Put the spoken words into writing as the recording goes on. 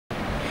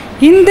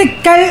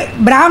இந்துக்கள்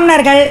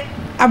பிராமணர்கள்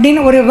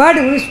அப்படின்னு ஒரு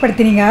வேர்டு யூஸ்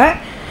படுத்தினீங்க.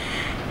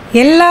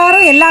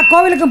 எல்லாரும் எல்லா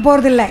கோவிலுக்கும்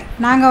போகிறதில்ல.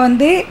 நாங்கள்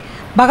வந்து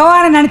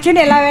பகவானை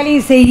நினச்சிட்டு எல்லா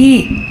வேலையும் செய்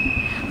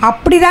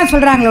அப்படி தான்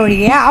சொல்கிறாங்களே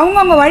ஒழிய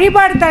அவங்கவுங்க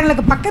வழிபாடு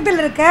தலங்களுக்கு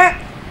பக்கத்தில் இருக்க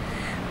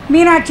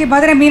மீனாட்சி,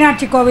 மதுரை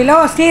மீனாட்சி கோவிலோ,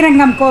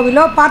 ஸ்ரீரங்கம்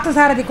கோவிலோ,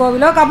 பார்த்தசாரதி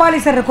கோவிலோ,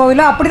 கபாலீஸ்வரர்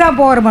கோவிலோ அப்படி தான்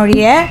போகிற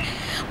ஒழிய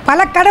பல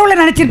கடவுளை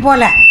நினச்சிட்டு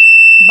போகல.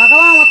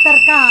 பகவான் ஒருத்தர்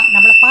இருக்கான்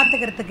நம்மளை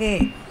பார்த்துக்கிறதுக்கு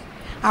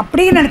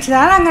அப்படின்னு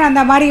நினச்சிதான் நாங்கள்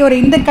அந்த மாதிரி ஒரு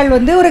இந்துக்கள்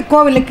வந்து ஒரு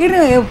கோவிலுக்கு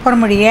போகிற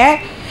மொழிய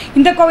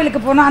இந்த கோவிலுக்கு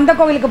போனோம் அந்த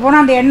கோவிலுக்கு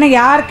போனோம் அந்த எண்ணம்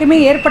யாருக்குமே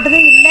ஏற்பட்டது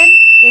இல்லைன்னு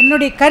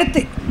என்னுடைய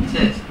கருத்து.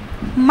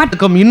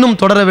 இன்னும்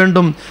தொடர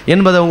வேண்டும்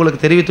என்பதை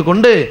உங்களுக்கு தெரிவித்து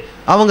கொண்டு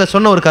அவங்க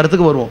சொன்ன ஒரு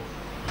கருத்துக்கு வருவோம்.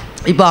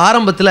 இப்போ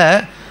ஆரம்பத்தில்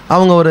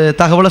அவங்க ஒரு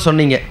தகவலை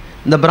சொன்னீங்க.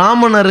 இந்த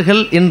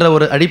பிராமணர்கள் என்ற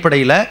ஒரு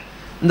அடிப்படையில்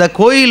இந்த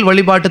கோயில்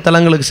வழிபாட்டு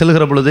தலங்களுக்கு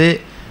செல்கிற பொழுது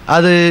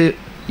அது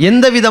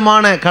எந்த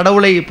விதமான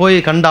கடவுளை போய்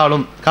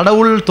கண்டாலும்,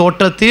 கடவுள்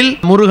தோற்றத்தில்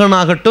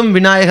முருகனாகட்டும்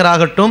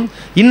விநாயகராகட்டும்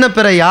இன்ன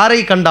பிற யாரை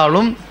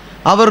கண்டாலும்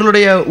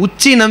அவர்களுடைய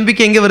உச்சி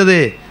நம்பிக்கை எங்கே வருது?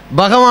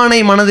 பகவானை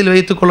மனதில்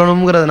வைத்து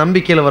கொள்ளணுங்கிற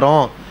நம்பிக்கையில்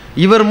வரும்.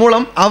 இவர்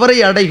மூலம் அவரை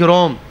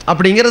அடைகிறோம்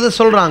அப்படிங்கிறத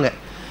சொல்கிறாங்க.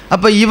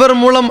 அப்போ இவர்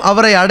மூலம்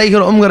அவரை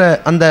அடைகிறோங்கிற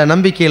அந்த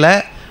நம்பிக்கையில்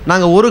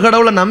நாங்கள் ஒரு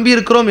கடவுளை நம்பி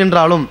இருக்கிறோம்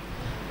என்றாலும்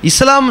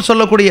இஸ்லாம்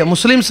சொல்லக்கூடிய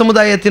முஸ்லீம்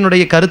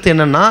சமுதாயத்தினுடைய கருத்து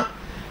என்னென்னா,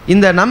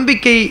 இந்த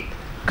நம்பிக்கை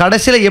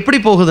கடைசியில் எப்படி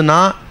போகுதுன்னா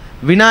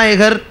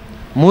விநாயகர்,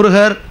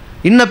 முருகர்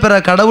இன்ன பிற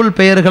கடவுள்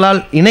பெயர்களால்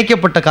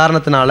இணைக்கப்பட்ட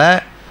காரணத்தினால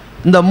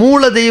இந்த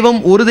மூல தெய்வம்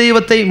ஒரு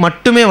தெய்வத்தை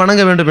மட்டுமே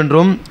வணங்க வேண்டும்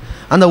என்றும்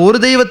அந்த ஒரு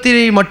தெய்வத்தை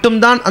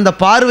மட்டும்தான் அந்த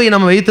பார்வையை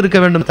நம்ம வைத்திருக்க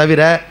வேண்டும்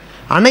தவிர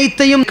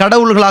அனைத்தையும்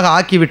கடவுள்களாக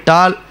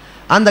ஆக்கிவிட்டால்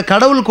அந்த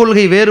கடவுள்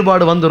கொள்கை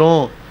வேறுபாடு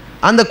வந்துடும்,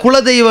 அந்த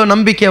குலதெய்வ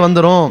நம்பிக்கை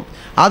வந்துடும்.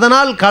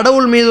 அதனால்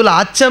கடவுள் மீது உள்ள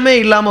அச்சமே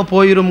இல்லாமல்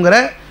போயிருங்கிற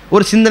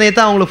ஒரு சிந்தனையை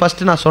தான் அவங்களுக்கு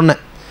ஃபஸ்ட்டு நான்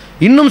சொன்னேன்.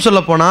 இன்னும்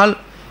சொல்லப்போனால்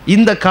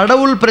இந்த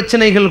கடவுள்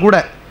பிரச்சனைகள் கூட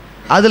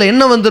அதில்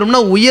என்ன வந்துடும்னா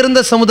உயர்ந்த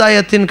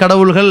சமுதாயத்தின்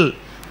கடவுள்கள்,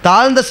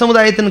 தாழ்ந்த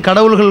சமுதாயத்தின்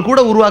கடவுள்கள் கூட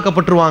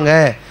உருவாக்கப்பட்டுருவாங்க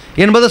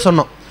என்பதை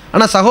சொன்னோம்.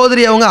 ஆனால்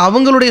சகோதரி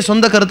அவங்களுடைய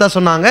சொந்த கருத்தாக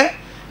சொன்னாங்க,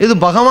 இது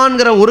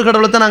பகவான்கிற ஒரு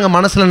கடவுளை தான் நாங்கள்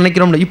மனசில்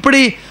நினைக்கிறோம்.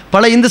 இப்படி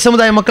பல இந்து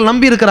சமுதாய மக்கள்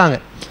நம்பி இருக்கிறாங்க.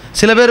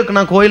 சில பேருக்கு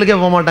நான் கோயிலுக்கே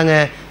போக மாட்டாங்க,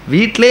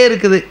 வீட்டிலே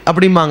இருக்குது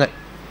அப்படிம்பாங்க.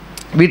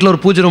 வீட்டில் ஒரு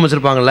பூஜை ரூம்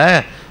வச்சுருப்பாங்கள்ல,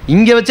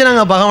 இங்கே வச்சு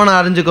நாங்கள் பகவானை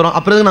அறிஞ்சுக்கிறோம்,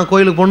 அப்புறம் நான்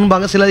கோயிலுக்கு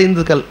போகணும்பாங்க சில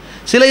இந்துக்கள்.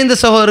 சில இந்து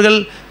சகோதரர்கள்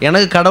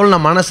எனக்கு கடவுள்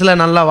நான் மனசில்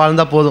நல்லா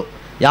வாழ்ந்தால் போதும்,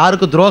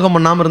 யாருக்கும் துரோகம்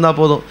பண்ணாமல் இருந்தால்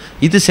போதும்,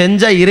 இது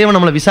செஞ்சால் இறைவன்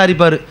நம்மளை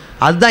விசாரிப்பார்,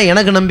 அதுதான்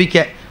எனக்கு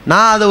நம்பிக்கை,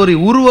 நான் அதை ஒரு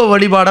உருவ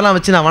வழிபாடெல்லாம்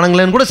வச்சு நான்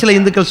வணங்கலேன்னு கூட சில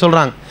இந்துக்கள்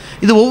சொல்கிறாங்க.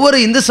 இது ஒவ்வொரு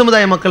இந்து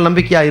சமுதாய மக்கள்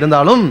நம்பிக்கையாக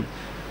இருந்தாலும்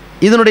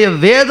இதனுடைய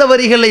வேத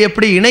வரிகளில்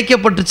எப்படி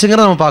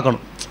இணைக்கப்பட்டுச்சுங்கிறத நம்ம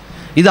பார்க்கணும்.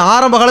 இது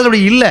ஆரம்ப காலத்தில்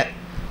அப்படி இல்லை.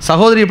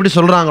 சகோதரி எப்படி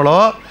சொல்கிறாங்களோ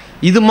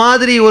இது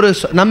மாதிரி ஒரு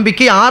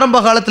நம்பிக்கை ஆரம்ப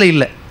காலத்தில்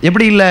இல்லை.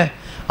 எப்படி இல்லை?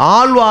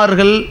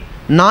 ஆழ்வார்கள்,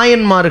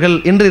 நாயன்மார்கள்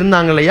என்று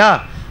இருந்தாங்க இல்லையா,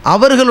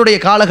 அவர்களுடைய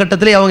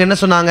காலகட்டத்திலே அவங்க என்ன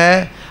சொன்னாங்க?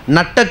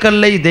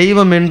 நட்டக்கல்லை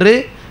தெய்வம் என்று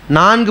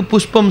 4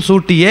 புஷ்பம்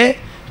சூட்டியே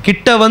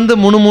கிட்ட வந்து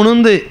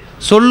முணுமுணுந்து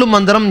சொல்லும்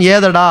மந்திரம்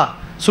ஏதடா,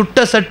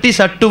 சுட்ட சட்டி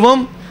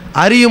சட்டுவம்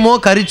அறியுமோ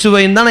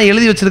கரிச்சுவைன்னு தான்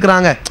எழுதி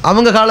வச்சுருக்கிறாங்க.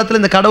 அவங்க காலத்தில்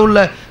இந்த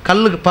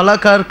கடவுளில் பல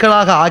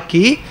கற்களாக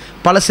ஆக்கி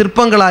பல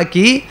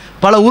சிற்பங்களாக்கி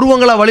பல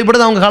உருவங்களாக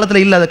வழிபடுறது அவங்க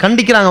காலத்தில் இல்லை. அதை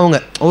கண்டிக்கிறாங்க. அவங்க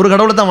ஒரு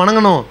கடவுளை தான்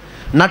வணங்கணும்.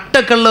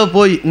 நட்டக்கல்லை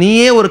போய்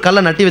நீயே ஒரு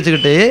கல்லை நட்டி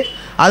வச்சுக்கிட்டு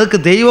அதுக்கு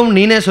தெய்வம்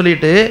நீனே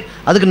சொல்லிவிட்டு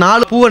அதுக்கு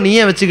 4 பூவை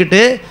நீயே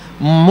வச்சுக்கிட்டு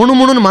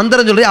முணுமுணுன்னு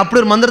மந்திரம் சொல்கிறீ, அப்படி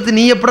ஒரு மந்திரத்தை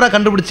நீ எப்படா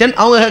கண்டுபிடிச்சேன்னு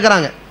அவங்க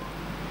கேட்குறாங்க.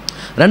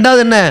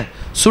 ரெண்டாவது என்ன?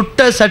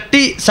 சுட்ட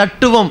சட்டி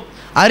சட்டுவம்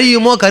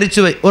அறியுமோ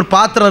கரிச்சுவை. ஒரு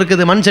பாத்திரம்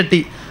இருக்குது, மண் சட்டி,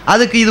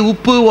 அதுக்கு இது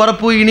உப்பு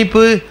உரப்பு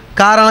இனிப்பு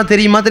காரம்லாம்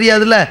தெரியுமா?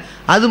 தெரியாதுல்ல.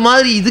 அது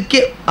மாதிரி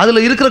இதுக்கே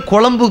அதில் இருக்கிற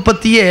குழம்பு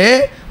பற்றியே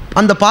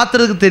அந்த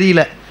பாத்திரத்துக்கு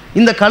தெரியல,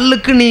 இந்த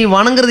கல்லுக்கு நீ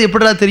வணங்குறது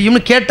எப்படிடா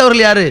தெரியும்னு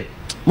கேட்டவர்கள் யார்?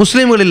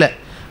 முஸ்லீம்கள் இல்லை,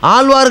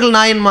 ஆழ்வார்கள்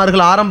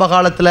நாயன்மார்கள் ஆரம்ப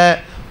காலத்தில்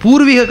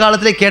பூர்வீக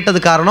காலத்திலே கேட்டது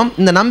காரணம்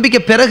இந்த நம்பிக்கை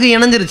பிறகு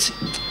இணைஞ்சிருச்சு.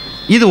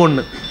 இது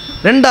ஒன்று.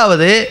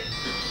 ரெண்டாவது,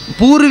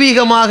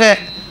 பூர்வீகமாக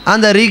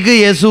அந்த ரிகு,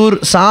 யசூர்,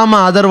 சாம,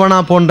 அதர்வனா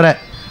போன்ற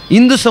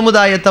இந்து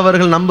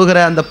சமுதாயத்தவர்கள் நம்புகிற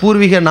அந்த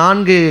பூர்வீக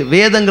 4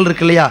 வேதங்கள்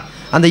இருக்கு இல்லையா,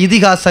 அந்த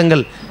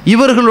இதிகாசங்கள்,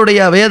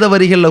 இவர்களுடைய வேத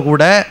வரிகளில்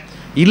கூட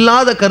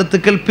இல்லாத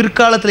கருத்துக்கள்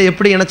பிற்காலத்தில்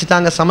எப்படி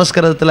இணைச்சிட்டாங்க?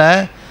 சமஸ்கிருதத்தில்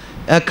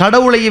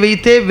கடவுளை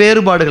வைத்தே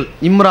வேறுபாடுகள்,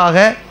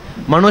 இம்ராக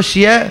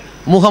மனுஷிய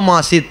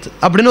முகமாசித்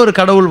அப்படின்னு ஒரு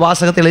கடவுள்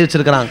வாசகத்தை எழுதி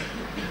வச்சுருக்கிறாங்க.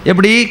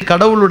 எப்படி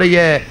கடவுளுடைய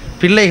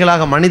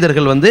பிள்ளைகளாக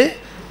மனிதர்கள் வந்து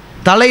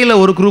தலையில்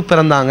ஒரு குரூப்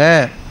பிறந்தாங்க,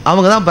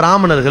 அவங்க தான்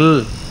பிராமணர்கள்.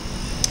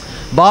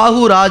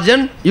 பாகு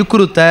ராஜன்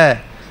யுக்ருத்த,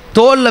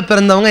 தோலில்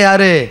பிறந்தவங்க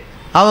யார்?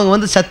 அவங்க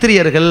வந்து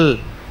சத்திரியர்கள்.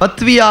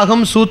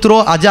 பத்வியாகம் சூத்ரோ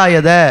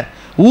அஜாயத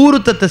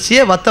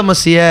ஊருத்தசிய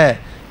வத்தமசிய,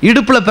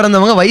 இடுப்பில்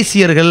பிறந்தவங்க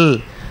வைசியர்கள்,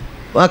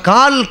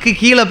 காலுக்கு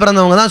கீழே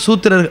பிறந்தவங்க தான்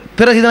சூத்திரர்கள்.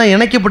 பிறகு இதெல்லாம்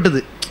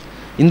இணைக்கப்பட்டது.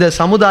 இந்த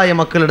சமுதாய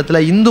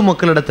மக்களிடத்தில், இந்து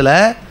மக்களிடத்தில்,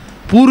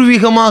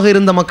 பூர்வீகமாக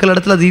இருந்த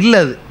மக்களிடத்தில் அது இல்லை.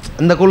 அது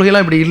இந்த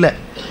கொள்கையெல்லாம் இப்படி இல்லை.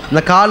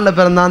 இந்த காலில்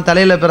பிறந்தான்,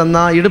 தலையில்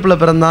பிறந்தான்,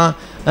 இடுப்பில் பிறந்தான்,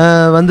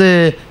 வந்து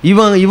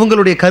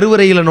இவங்களுடைய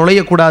கருவறையில்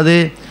நுழையக்கூடாது,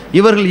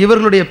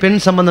 இவர்களுடைய பெண்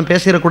சம்பந்தம்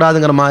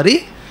பேசிடக்கூடாதுங்கிற மாதிரி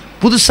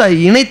புதுசாக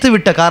இணைத்து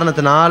விட்ட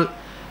காரணத்தினால்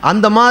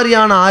அந்த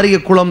மாதிரியான ஆரிய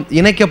குலம்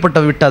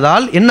இணைக்கப்பட்டு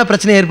விட்டதால் என்ன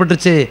பிரச்சனை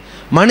ஏற்பட்டுச்சு,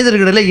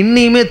 மனிதர்களிடையில்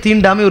இன்னையுமே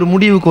தீண்டாமை ஒரு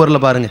முடிவுக்கு வரல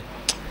பாருங்கள்.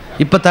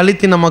 இப்போ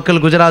தலித்தின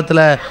மக்கள்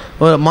குஜராத்தில்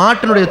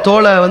மாட்டினுடைய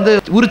தோலை வந்து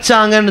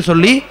உரிச்சாங்கன்னு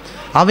சொல்லி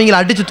அவங்கள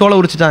அடித்து தோலை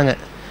உரிச்சிட்டாங்க.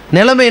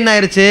 நிலைமை என்ன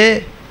ஆயிடுச்சு,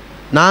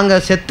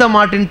 நாங்கள் செத்த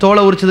மாட்டின்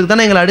தோலை உரிச்சதுக்கு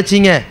தானே எங்களை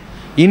அடிச்சிங்க,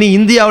 இனி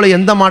இந்தியாவில்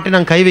எந்த மாட்டையும்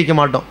நாங்கள் கை வைக்க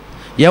மாட்டோம்,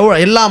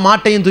 எல்லா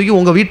மாட்டையும் தூக்கி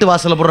உங்கள் வீட்டு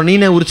வாசலில் போடுறோம்,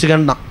 நீனே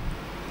உரிச்சுக்கன்னு தான்.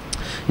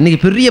 இன்றைக்கி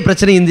பெரிய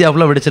பிரச்சனை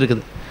இந்தியாவுக்குள்ளே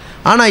வெடிச்சிருக்குது.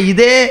 ஆனால்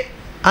இதே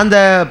அந்த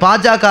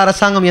பாஜக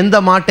அரசாங்கம் எந்த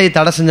மாட்டை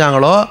தடை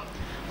செஞ்சாங்களோ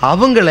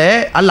அவங்களே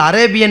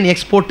அரேபியன்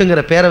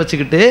எக்ஸ்போர்ட்டுங்கிற பேரை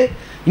வச்சுக்கிட்டு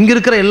இங்கே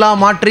இருக்கிற எல்லா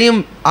மாற்றையும்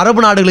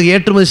அரபு நாடுகளுக்கு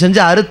ஏற்றுமதி செஞ்சு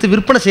அறுத்து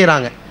விற்பனை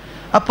செய்கிறாங்க.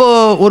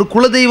 அப்போது ஒரு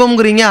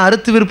குலதெய்வம்ங்கிறீங்க,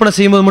 அறுத்து விற்பனை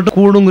செய்யும்போது மட்டும்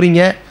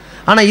கூடுங்கிறீங்க.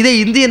 ஆனால் இதே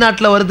இந்திய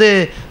நாட்டில் வருது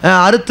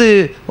அறுத்து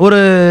ஒரு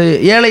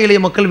ஏழை எளிய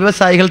மக்கள்,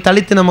 விவசாயிகள்,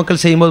 தலித்தின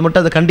மக்கள் செய்யும்போது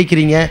மட்டும் அதை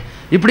கண்டிக்கிறீங்க.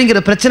 இப்படிங்கிற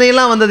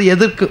பிரச்சனையெல்லாம் வந்தது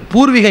எதற்கு?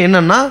 பூர்வீகம்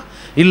என்னென்னா,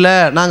 இல்லை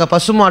நாங்கள்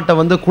பசுமாட்டை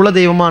வந்து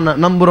குலதெய்வமாக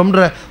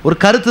நம்புகிறோம்ன்ற ஒரு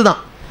கருத்து தான்.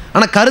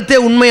 ஆனால் கருத்தே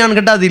உண்மையானு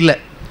கேட்டால் அது இல்லை.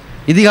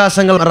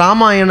 இதிகாசங்கள்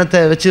ராமாயணத்தை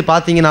வச்சு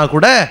பார்த்தீங்கன்னா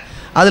கூட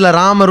அதில்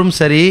ராமரும்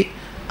சரி,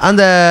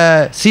 அந்த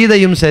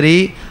சீதையும் சரி,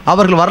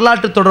 அவர்கள்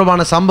வரலாற்று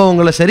தொடர்பான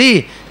சம்பவங்களும் சரி,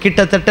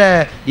 கிட்டத்தட்ட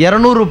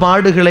 200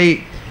 மாடுகளை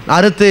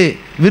அறுத்து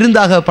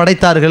விருந்தாக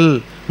படைத்தார்கள்,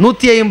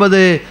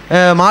 150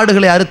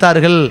 மாடுகளை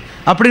அறுத்தார்கள்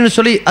அப்படின்னு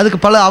சொல்லி அதுக்கு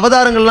பல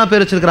அவதாரங்கள்லாம்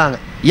பேர் வச்சுருக்கிறாங்க.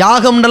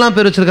 யாகம்லாம்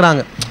பேர்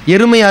வச்சுருக்கிறாங்க.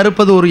 எருமை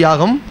அறுப்பது ஒரு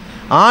யாகம்,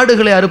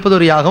 ஆடுகளை அறுப்பது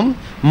ஒரு யாகம்,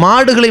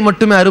 மாடுகளை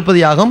மட்டுமே அறுப்பது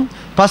யாகம்,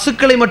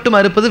 பசுக்களை மட்டும்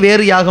அறுப்பது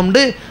வேறு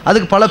யாகம்னு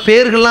அதுக்கு பல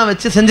பேர்கள்லாம்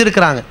வச்சு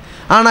செஞ்சுருக்கிறாங்க.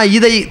 ஆனால்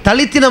இதை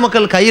தலித்தின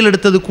மக்கள் கையில்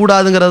எடுத்தது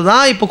கூடாதுங்கிறது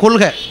தான் இப்போ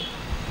கொள்கை.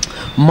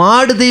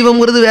 மாடு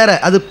தெய்வம்ங்கிறது வேறு,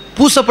 அது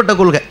பூசப்பட்ட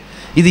கொள்கை.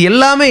 இது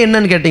எல்லாமே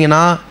என்னன்னு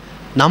கேட்டிங்கன்னா,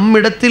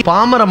 நம்மிடத்தில்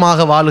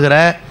பாமரமாக வாழ்கிற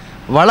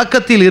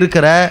வழக்கத்தில்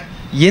இருக்கிற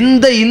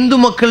எந்த இந்து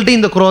மக்கள்கிட்டையும்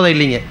இந்த குரோதம்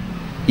இல்லைங்க.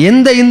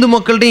 எந்த இந்து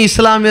மக்கள்கிட்டையும்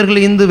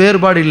இஸ்லாமியர்கள் இந்து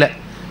வேறுபாடு இல்லை.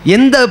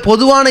 எந்த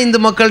பொதுவான இந்து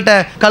மக்கள்கிட்ட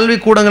கல்வி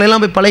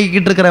கூடங்களெல்லாம் போய்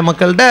பழகிக்கிட்டு இருக்கிற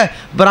மக்கள்கிட்ட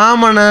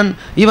பிராமணன்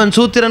இவன்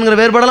சூத்திரன்கிற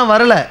வேறுபாடெல்லாம்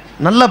வரலை,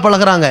 நல்லா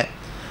பழகிறாங்க.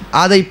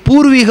 அதை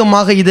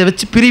பூர்வீகமாக இதை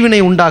வச்சு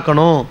பிரிவினை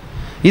உண்டாக்கணும்,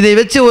 இதை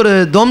வச்சு ஒரு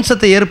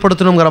துவம்சத்தை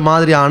ஏற்படுத்தணுங்கிற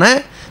மாதிரியான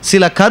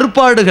சில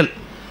கருப்பாடுகள்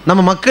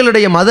நம்ம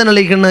மக்களுடைய மத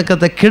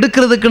நல்லிணக்கத்தை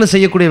கெடுக்கிறதுக்குன்னு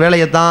செய்யக்கூடிய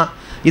வேலையை தான்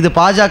இது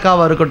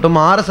பாஜகவாக இருக்கட்டும்,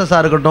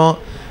 ஆர்எஸ்எஸ்ஸாக இருக்கட்டும்.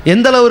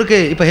 எந்த அளவுக்கு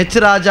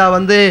இப்போ ராஜா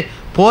வந்து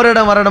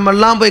போரிடம்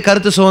வரடமெல்லாம் போய்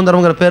கருத்து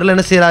சுதந்திரங்கிற பேரில்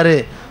என்ன செய்கிறாரு,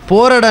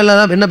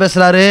 போராடலாம் என்ன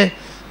பேசுகிறாரு,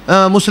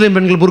 முஸ்லீம்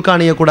பெண்கள் புர்கா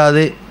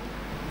அணியக்கூடாது.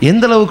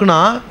 எந்த அளவுக்குன்னா,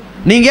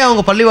 நீங்கள்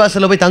அவங்க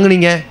பள்ளிவாசலில் போய்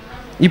தங்குனீங்க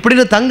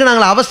இப்படின்னு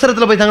தங்குனாங்களே,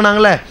 அவசரத்தில் போய்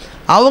தங்குனாங்களே,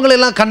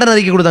 அவங்களெல்லாம் கண்டன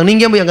அறிக்கை கொடுத்தாங்க.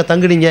 நீங்கள் போய் அங்கே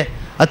தங்குனீங்க,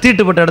 அது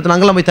தீட்டுப்பட்ட இடத்துல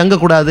அங்கெல்லாம் போய்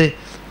தங்கக்கூடாது,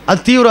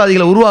 அது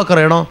தீவிரவாதிகளை உருவாக்குற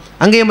இடம்,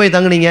 அங்கேயும் போய்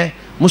தங்குனீங்க,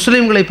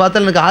 முஸ்லீம்களை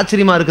பார்த்தா எனக்கு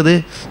ஆச்சரியமாக இருக்குது,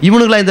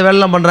 இவனுங்களாம் இந்த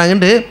வேலைலாம்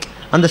பண்ணுறாங்கன்ட்டு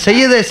அந்த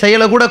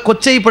செயலை கூட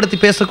கொச்சைப்படுத்தி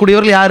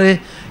பேசக்கூடியவர்கள் யார்?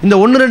 இந்த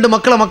 1-2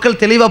 மக்கள்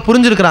தெளிவாக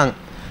புரிஞ்சுருக்கிறாங்க.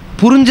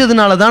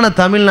 புரிஞ்சதுனால தான்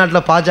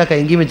தமிழ்நாட்டில் பாஜக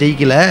எங்கேயுமே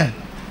ஜெயிக்கல.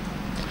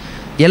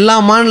 எல்லா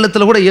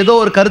மாநிலத்தில் கூட ஏதோ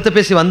ஒரு கருத்தை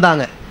பேசி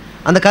வந்தாங்க.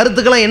 அந்த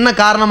கருத்துக்கெல்லாம் என்ன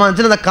காரணமாக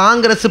இருந்துச்சுன்னா, அந்த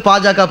காங்கிரஸ்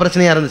பாஜக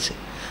பிரச்சனையாக இருந்துச்சு.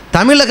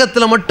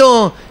 தமிழகத்தில் மட்டும்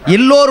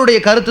எல்லோருடைய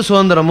கருத்து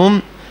சுதந்திரமும்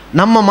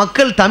நம்ம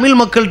மக்கள் தமிழ்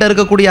மக்கள்கிட்ட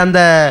இருக்கக்கூடிய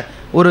அந்த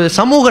ஒரு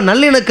சமூக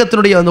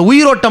நல்லிணக்கத்தினுடைய அந்த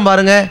உயிரோட்டம்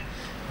பாருங்கள்,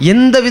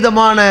 எந்த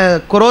விதமான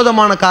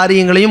குரோதமான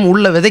காரியங்களையும்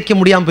உள்ளே விதைக்க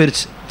முடியாமல்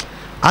போயிடுச்சு.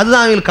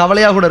 அதுதான் அவங்களுக்கு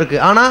கவலையாக கூட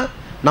இருக்குது. ஆனால்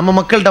நம்ம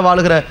மக்கள்கிட்ட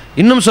வாழ்கிற,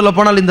 இன்னும்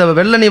சொல்லப்போனால் இந்த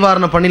வெள்ள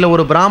நிவாரண பணியில்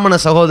ஒரு பிராமண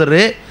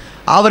சகோதரர்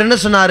அவர் என்ன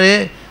சொன்னார்,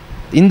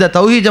 இந்த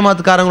தௌஹீத்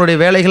ஜமாத்துக்காரங்களுடைய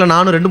வேலைகளை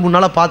நானும் 2-3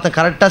 நாளாக பார்த்தேன்,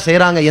 கரெக்டாக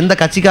செய்கிறாங்க, எந்த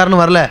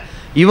கட்சிக்காரனும் வரல,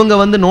 இவங்க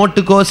வந்து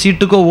நோட்டுக்கோ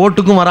சீட்டுக்கோ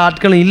ஓட்டுக்கும் வர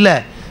ஆட்களும் இல்லை,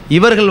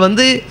 இவர்கள்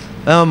வந்து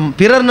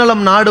பிறர்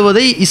நலம்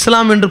நாடுவதை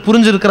இஸ்லாம் என்று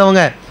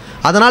புரிஞ்சிருக்கிறவங்க,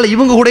 அதனால்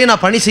இவங்க கூடயே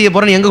நான் பணி செய்ய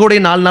போகிறேன்னு எங்கள்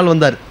கூடயே 4 நாள்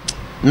வந்தார்,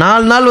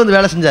 4 நாள் வந்து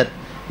வேலை செஞ்சார்.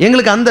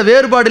 எங்களுக்கு அந்த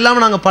வேறுபாடு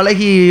இல்லாமல் நாங்கள்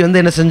பழகி வந்து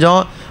என்ன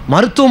செஞ்சோம்,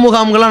 மருத்துவ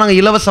முகாம்கள்லாம் நாங்கள்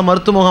இலவச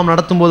மருத்துவ முகாம்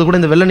நடத்தும் போது கூட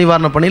இந்த வெள்ள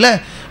நிவாரண பணியில்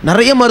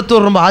நிறைய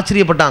மருத்துவர் ரொம்ப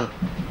ஆச்சரியப்பட்டாங்க.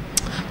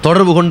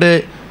 தொடர்பு கொண்டு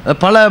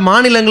பல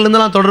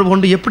மாநிலங்கள்லேருந்துலாம் தொடர்பு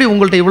கொண்டு, எப்படி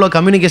உங்கள்கிட்ட இவ்வளோ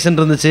கம்யூனிகேஷன்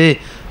இருந்துச்சு,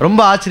 ரொம்ப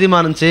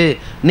ஆச்சரியமாக இருந்துச்சு,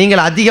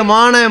 நீங்கள்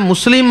அதிகமான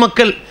முஸ்லீம்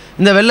மக்கள்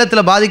இந்த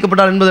வெள்ளத்தில்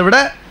பாதிக்கப்பட்டார் என்பதை விட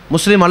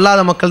முஸ்லீம்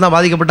அல்லாத மக்கள் தான்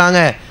பாதிக்கப்பட்டாங்க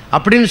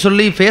அப்படின்னு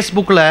சொல்லி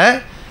ஃபேஸ்புக்கில்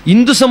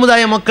இந்து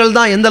சமுதாய மக்கள்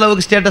தான் எந்த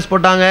அளவுக்கு ஸ்டேட்டஸ்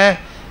போட்டாங்க.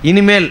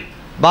 இனிமேல்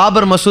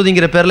பாபர்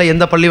மசூதிங்கிற பேரில்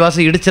எந்த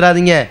பள்ளிவாசல்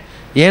இடிச்சிடாதீங்க,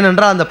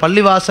 ஏனென்றால் அந்த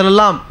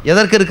பள்ளிவாசலெல்லாம்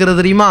எதற்கு இருக்கிறது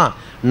தெரியுமா,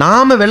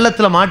 நாம்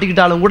வெள்ளத்தில்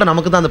மாட்டிக்கிட்டாலும் கூட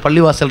நமக்கு தான் அந்த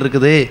பள்ளிவாசல்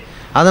இருக்குது,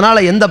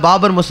 அதனால் எந்த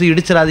பாபர் மசூதி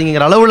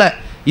இடிச்சிடாதீங்கிற அளவில்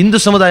இந்து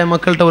சமுதாய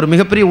மக்கள்கிட்ட ஒரு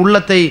மிகப்பெரிய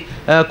உள்ளத்தை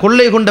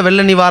கொள்ளை கொண்ட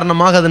வெள்ள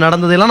நிவாரணமாக அது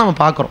நடந்ததெல்லாம் நம்ம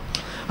பார்க்குறோம்.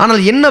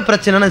 ஆனால் என்ன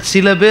பிரச்சனைனா,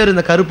 சில பேர்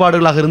இந்த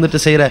கருப்பாடுகளாக இருந்துட்டு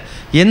செய்கிற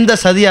எந்த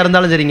சதியாக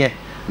இருந்தாலும் சரிங்க,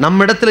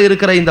 நம்ம இடத்துல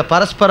இருக்கிற இந்த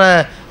பரஸ்பர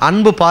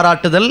அன்பு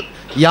பாராட்டுதல்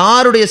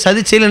யாருடைய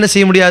சதி செயல் என்ன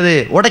செய்ய முடியாது,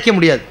 உடைக்க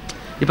முடியாது.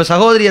 இப்போ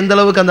சகோதரி எந்த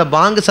அளவுக்கு அந்த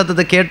பாங்கு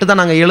சத்தத்தை கேட்டு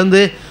தான் நாங்கள் எழுந்து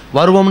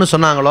வருவோம்னு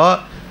சொன்னாங்களோ,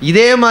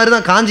 இதே மாதிரி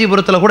தான்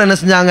காஞ்சிபுரத்தில் கூட என்ன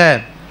செஞ்சாங்க,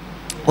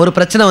 ஒரு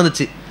பிரச்சனை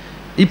வந்துச்சு.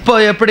 இப்போ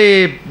எப்படி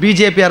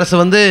பிஜேபி அரசு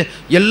வந்து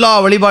எல்லா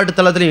வழிபாட்டு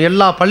தலத்துலையும்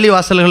எல்லா பள்ளி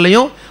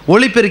வாசல்கள்லையும்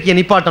ஒலிபெருக்கியை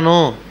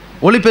நிப்பாட்டணும்,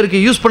 ஒலிபெருக்கி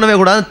யூஸ் பண்ணவே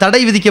கூடாது,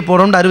 தடை விதிக்க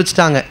போகிறோம்னு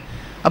அறிவிச்சிட்டாங்க.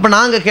 அப்போ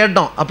நாங்கள்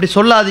கேட்டோம், அப்படி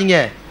சொல்லாதீங்க,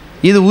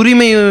 இது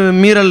உரிமை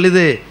மீறல்,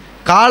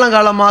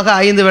 காலங்காலமாக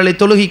 5 வேளை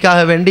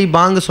தொழுகைக்காக வேண்டி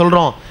பாங்கு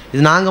சொல்கிறோம்.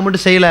 இது நாங்கள்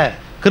மட்டும் செய்யலை.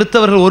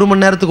 கிறிஸ்தவர்கள் 1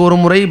 மணி நேரத்துக்கு ஒரு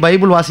முறை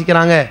பைபிள்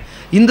வாசிக்கிறாங்க.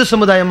 இந்து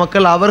சமுதாய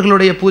மக்கள்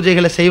அவர்களுடைய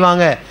பூஜைகளை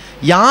செய்வாங்க.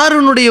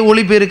 யாருனுடைய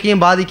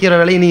ஒளிபெருக்கையும் பாதிக்கிற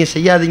வேலையை நீங்கள்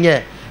செய்யாதீங்க.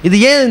 இது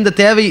ஏன்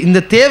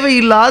இந்த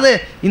தேவையில்லாத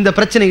இந்த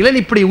பிரச்சனைகளை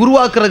இப்படி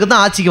உருவாக்குறதுக்கு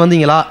தான் ஆட்சிக்கு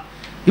வந்தீங்களா?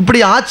 இப்படி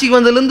ஆட்சிக்கு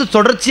வந்ததுலேருந்து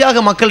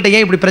தொடர்ச்சியாக மக்கள்கிட்ட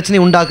ஏன் இப்படி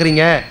பிரச்சனை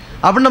உண்டாக்குறீங்க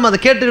அப்படின்னு நம்ம அதை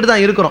கேட்டுக்கிட்டு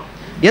தான் இருக்கிறோம்.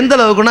 எந்த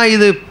அளவுக்குன்னா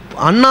இது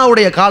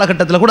அண்ணாவுடைய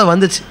காலகட்டத்தில் கூட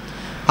வந்துச்சு.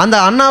 அந்த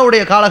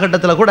அண்ணாவுடைய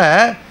காலகட்டத்தில் கூட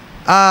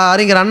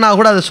அறிஞர் அண்ணா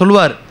கூட அதை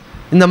சொல்லுவார்.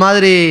 இந்த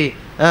மாதிரி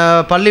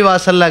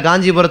பள்ளிவாசலில்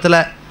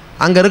காஞ்சிபுரத்தில்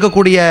அங்கே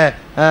இருக்கக்கூடிய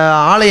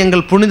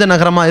ஆலயங்கள் புனித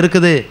நகரமாக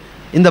இருக்குது,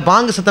 இந்த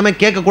பாங்கு சத்தமே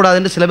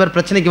கேட்கக்கூடாதுன்னு சில பேர்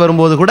பிரச்சனைக்கு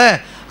வரும்போது கூட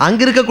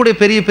அங்கே இருக்கக்கூடிய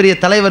பெரிய பெரிய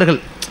தலைவர்கள்,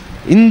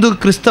 இந்து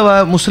கிறிஸ்தவ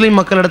முஸ்லீம்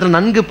மக்களிடத்தில்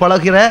நன்கு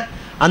பழகிற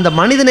அந்த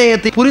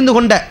மனிதநேயத்தை புரிந்து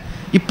கொண்ட,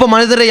 இப்போ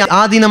மனிதரை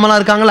ஆதீனமெல்லாம்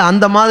இருக்காங்களே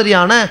அந்த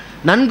மாதிரியான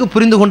நன்கு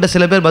புரிந்து கொண்ட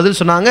சில பேர் பதில்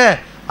சொன்னாங்க,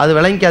 அது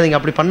விளங்கிக்காதீங்க,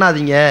 அப்படி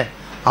பண்ணாதீங்க.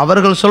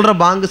 அவர்கள் சொல்கிற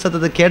பாங்கு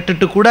சத்தத்தை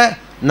கேட்டுட்டு கூட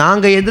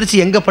நாங்கள்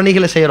எதிர்த்து எங்கள்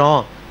பணிகளை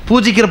செய்கிறோம்,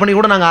 பூஜிக்கிற பணி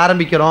கூட நாங்கள்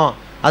ஆரம்பிக்கிறோம்,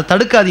 அது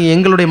தடுக்காதீங்க,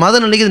 எங்களுடைய மத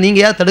நிலைக்கு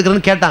நீங்கள் ஏன்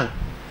தடுக்கிறதுன்னு கேட்டாங்க.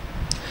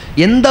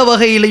 எந்த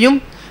வகையிலையும்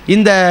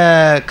இந்த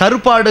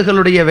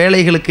கருப்பாடுகளுடைய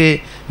வேலைகளுக்கு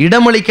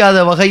இடமளிக்காத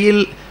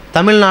வகையில்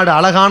தமிழ்நாடு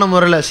அழகான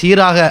முறையில்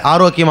சீராக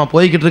ஆரோக்கியமாக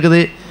போய்கிட்டு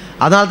இருக்குது.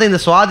 அதனால தான் இந்த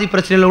சுவாதி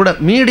பிரச்சனையில் கூட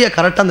மீடியா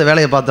கரெக்டாக அந்த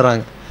வேலையை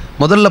பார்த்துறாங்க.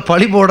 முதல்ல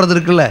பழி போடுறது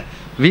இருக்குல்ல,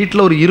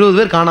 வீட்டில் ஒரு 20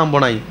 பேர் காணாமல்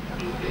போனாங்க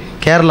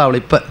கேரளாவில்.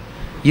 இப்போ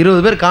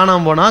 20 பேர்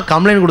காணாமல் போனால்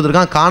கம்ப்ளைண்ட்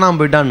கொடுத்துருக்கான், காணாமல்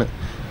போயிட்டான்னு.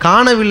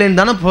 காணவில்லைன்னு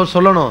தானே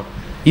சொல்லணும்.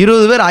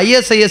 20 பேர்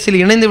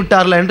ISISல் இணைந்து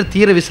விட்டார்களா என்று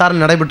தீர விசாரணை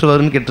நடைபெற்று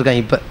வருதுன்னு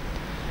கேட்டிருக்காங்க. இப்போ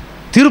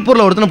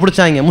திருப்பூரில் ஒருத்தனை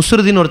பிடிச்சாங்க,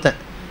 முஸ்ருதின்னு ஒருத்தன்.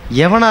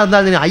 எவனாக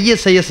இருந்தால்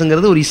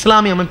ISISங்கிறது ஒரு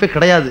இஸ்லாமிய அமைப்பே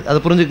கிடையாது, அதை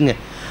புரிஞ்சுக்குங்க.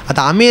 அது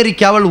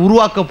அமெரிக்காவில்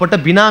உருவாக்கப்பட்ட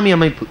பினாமி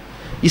அமைப்பு.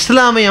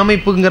 இஸ்லாமிய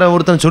அமைப்புங்கிற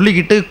ஒருத்தன்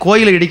சொல்லிக்கிட்டு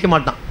கோயிலை இடிக்க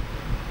மாட்டான்,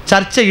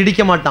 சர்ச்சை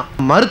இடிக்க மாட்டான்,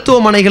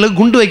 மருத்துவமனைகளுக்கு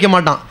குண்டு வைக்க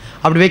மாட்டான்.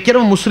 அப்படி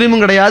வைக்கிறவன்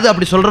முஸ்லீமும் கிடையாது,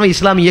 அப்படி சொல்கிறவன்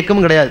இஸ்லாமிய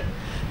இயக்கமும் கிடையாது.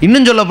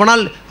 இன்னும் சொல்ல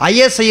போனால்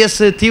ISIS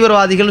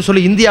தீவிரவாதிகள்னு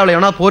சொல்லி இந்தியாவில்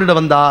எவனா போரிட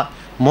வந்தால்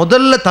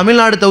முதல்ல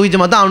தமிழ்நாடு தௌஹீத்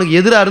தான் அவனுக்கு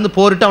எதிராக இருந்து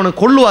போரிட்டு அவனை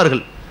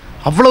கொல்லுவார்கள்.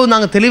 அவ்வளவு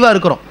நாங்கள் தெளிவாக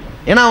இருக்கிறோம்.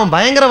 ஏன்னா அவன்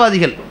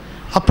பயங்கரவாதிகள்.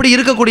 அப்படி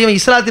இருக்கக்கூடியவன்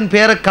இஸ்லாத்தின்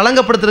பேரை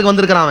களங்கப்படுத்துறதுக்கு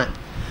வந்திருக்கிறான் அவன்.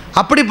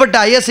 அப்படிப்பட்ட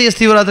ISIS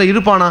தீவிரவாதத்தில்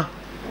இருப்பானா?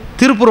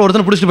 திருப்பூர்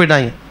ஒருத்தனை பிடிச்சிட்டு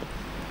போயிட்டாங்க.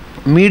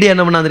 மீடியா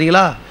என்ன பண்ணா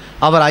தெரியுங்களா?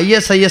 அவர்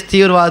ISIS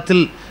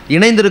தீவிரவாதத்தில்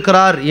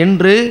இணைந்திருக்கிறார்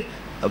என்று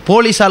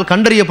போலீஸால்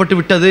கண்டறியப்பட்டு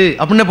விட்டது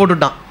அப்படின்னு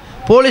போட்டுவிட்டான்.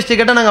 போலீஸ்ட்டு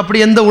கேட்டால் நாங்கள்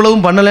அப்படி எந்த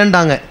உளவும்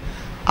பண்ணலைன்ட்டாங்க.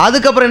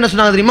 அதுக்கப்புறம் என்ன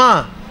சொன்னாங்க தெரியுமா?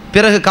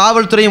 பிறகு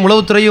காவல்துறையும்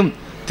உளவுத்துறையும்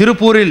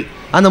திருப்பூரில்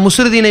அந்த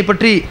முஸ்ருதீனை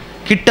பற்றி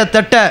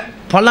கிட்டத்தட்ட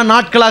பல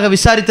நாட்களாக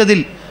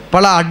விசாரித்ததில்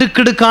பல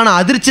அடுக்கடுக்கான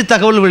அதிர்ச்சி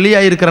தகவல்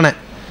வெளியாகிருக்கிறன.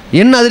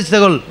 என்ன அதிர்ச்சி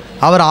தகவல்?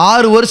 அவர்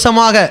 6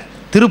 வருஷமாக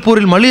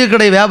திருப்பூரில் மளிகை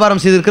கடை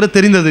வியாபாரம் செய்திருக்கிறது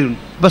தெரிந்தது.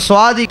 இப்போ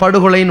சுவாதி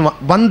படுகொலைன்னு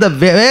வந்த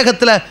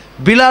வேகத்தில்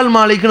பிலால்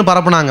மாலிக்னு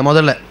பரப்புனாங்க.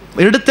 முதல்ல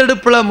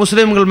எடுத்தெடுப்பில்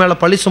முஸ்லீம்கள் மேலே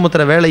பழி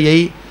சுமத்துகிற வேலையை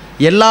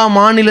எல்லா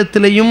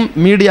மாநிலத்திலையும்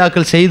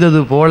மீடியாக்கள் செய்தது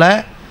போல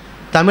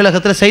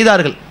தமிழகத்தில்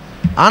செய்தார்கள்.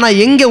 ஆனால்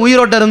எங்கே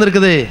உயிரோட்டம்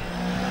இருந்திருக்குது?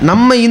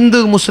 நம்ம இந்து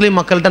முஸ்லீம்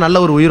மக்கள்கிட்ட நல்ல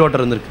ஒரு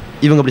உயிரோட்டம் இருந்திருக்கு.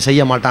 இவங்க இப்படி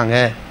செய்ய மாட்டாங்க,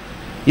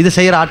 இது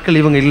செய்கிற ஆட்கள்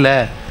இவங்க இல்லை,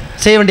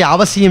 செய்ய வேண்டிய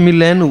அவசியம்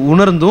இல்லைன்னு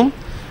உணர்ந்தும்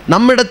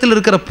நம்மிடத்தில்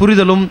இருக்கிற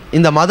புரிதலும்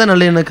இந்த மத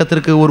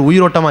நல்லிணக்கத்திற்கு ஒரு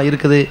உயிரோட்டமாக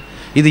இருக்குது.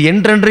 இது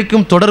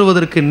என்றென்றைக்கும்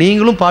தொடருவதற்கு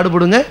நீங்களும்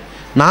பாடுபடுங்க,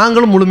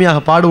 நாங்களும்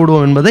முழுமையாக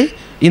பாடுபடுவோம் என்பதை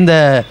இந்த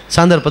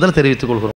சந்தர்ப்பத்தில் தெரிவித்துக் கொள்கிறோம்.